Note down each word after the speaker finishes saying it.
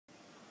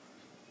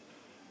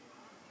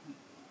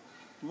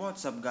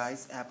What's up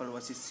guys, Apple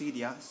vs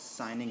Cydia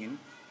signing in,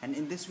 and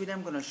in this video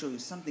I'm gonna show you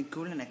something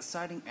cool and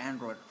exciting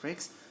Android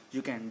tricks.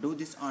 You can do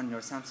this on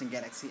your Samsung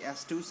Galaxy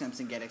S2,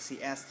 Samsung Galaxy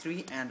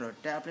S3 Android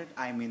tablet,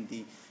 I mean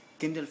the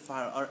Kindle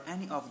Fire, or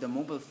any of the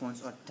mobile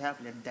phones or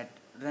tablet that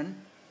run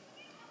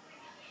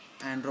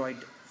Android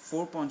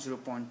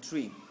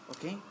 4.0.3.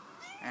 okay,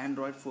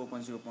 Android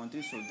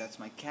 4.0.3. So that's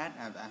my cat,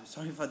 and I'm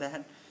sorry for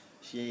that.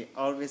 She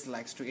always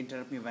likes to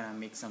interrupt me when I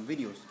make some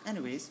videos.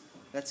 Anyways,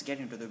 let's get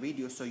into the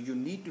video. So you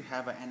need to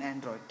have an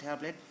Android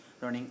tablet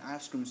running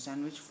Ice Cream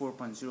Sandwich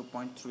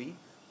 4.0.3.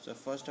 So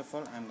first of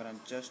all, I'm gonna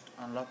just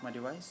unlock my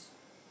device.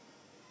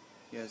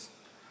 Yes,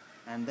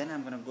 and then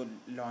I'm gonna go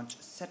launch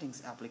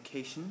settings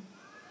application.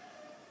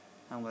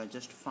 I'm gonna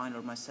just find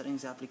out my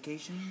settings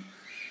application.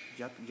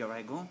 Yep, here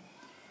I go.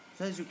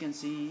 So as you can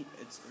see,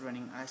 it's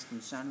running Ice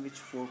Cream Sandwich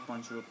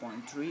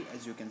 4.0.3,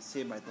 as you can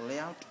see by the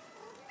layout.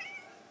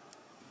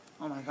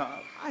 Oh my god,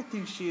 I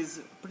think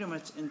she's pretty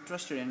much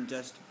interested in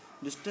just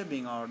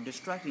disturbing or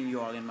distracting you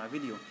all in my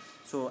video.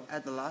 So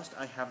at the last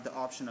I have the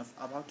option of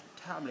about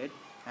tablet,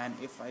 and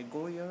if I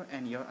go here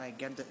and here I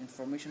get the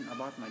information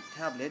about my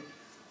tablet.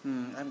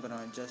 I'm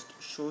gonna just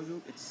show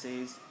you. It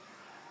says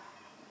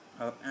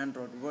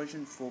Android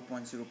version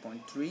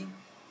 4.0.3.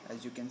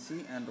 as you can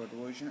see, Android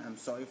version. I'm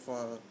sorry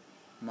for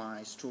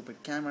my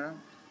stupid camera.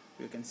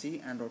 You can see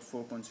Android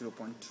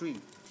 4.0.3.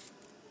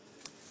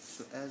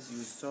 So as you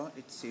saw,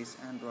 it says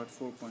Android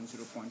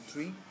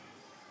 4.0.3.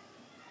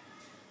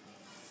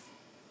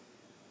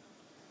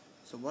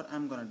 So what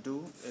I'm gonna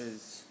do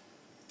is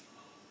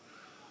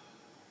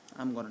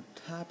I'm gonna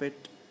tap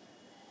it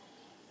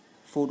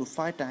 4 to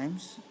 5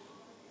 times,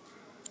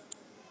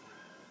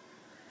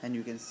 and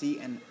you can see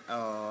an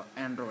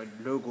Android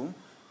logo.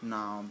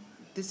 Now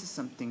this is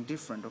something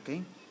different,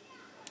 okay?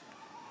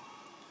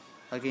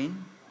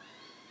 Again,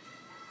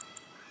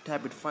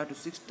 tap it 5 to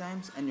 6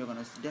 times and you're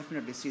gonna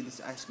definitely see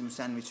this Ice Cream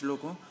Sandwich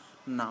logo.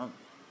 Now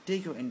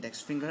take your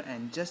index finger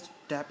and just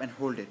tap and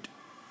hold it.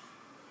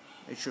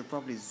 It should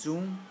probably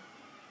zoom,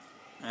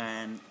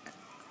 and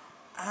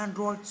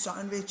Android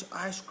Sandwich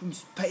Ice Cream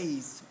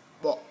Space.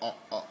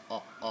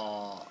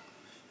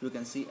 You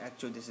can see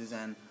actually this is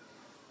an,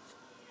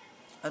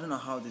 I don't know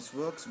how this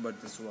works,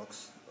 but this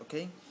works,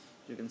 okay?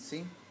 You can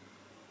see.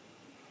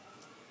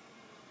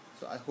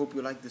 So I hope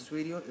you like this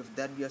video. If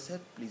that be said,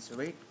 please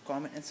rate,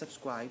 comment and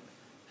subscribe.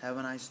 Have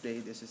a nice day.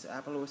 This is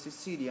Apple vs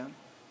Cydia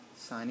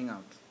signing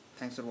out.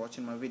 Thanks for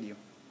watching my video.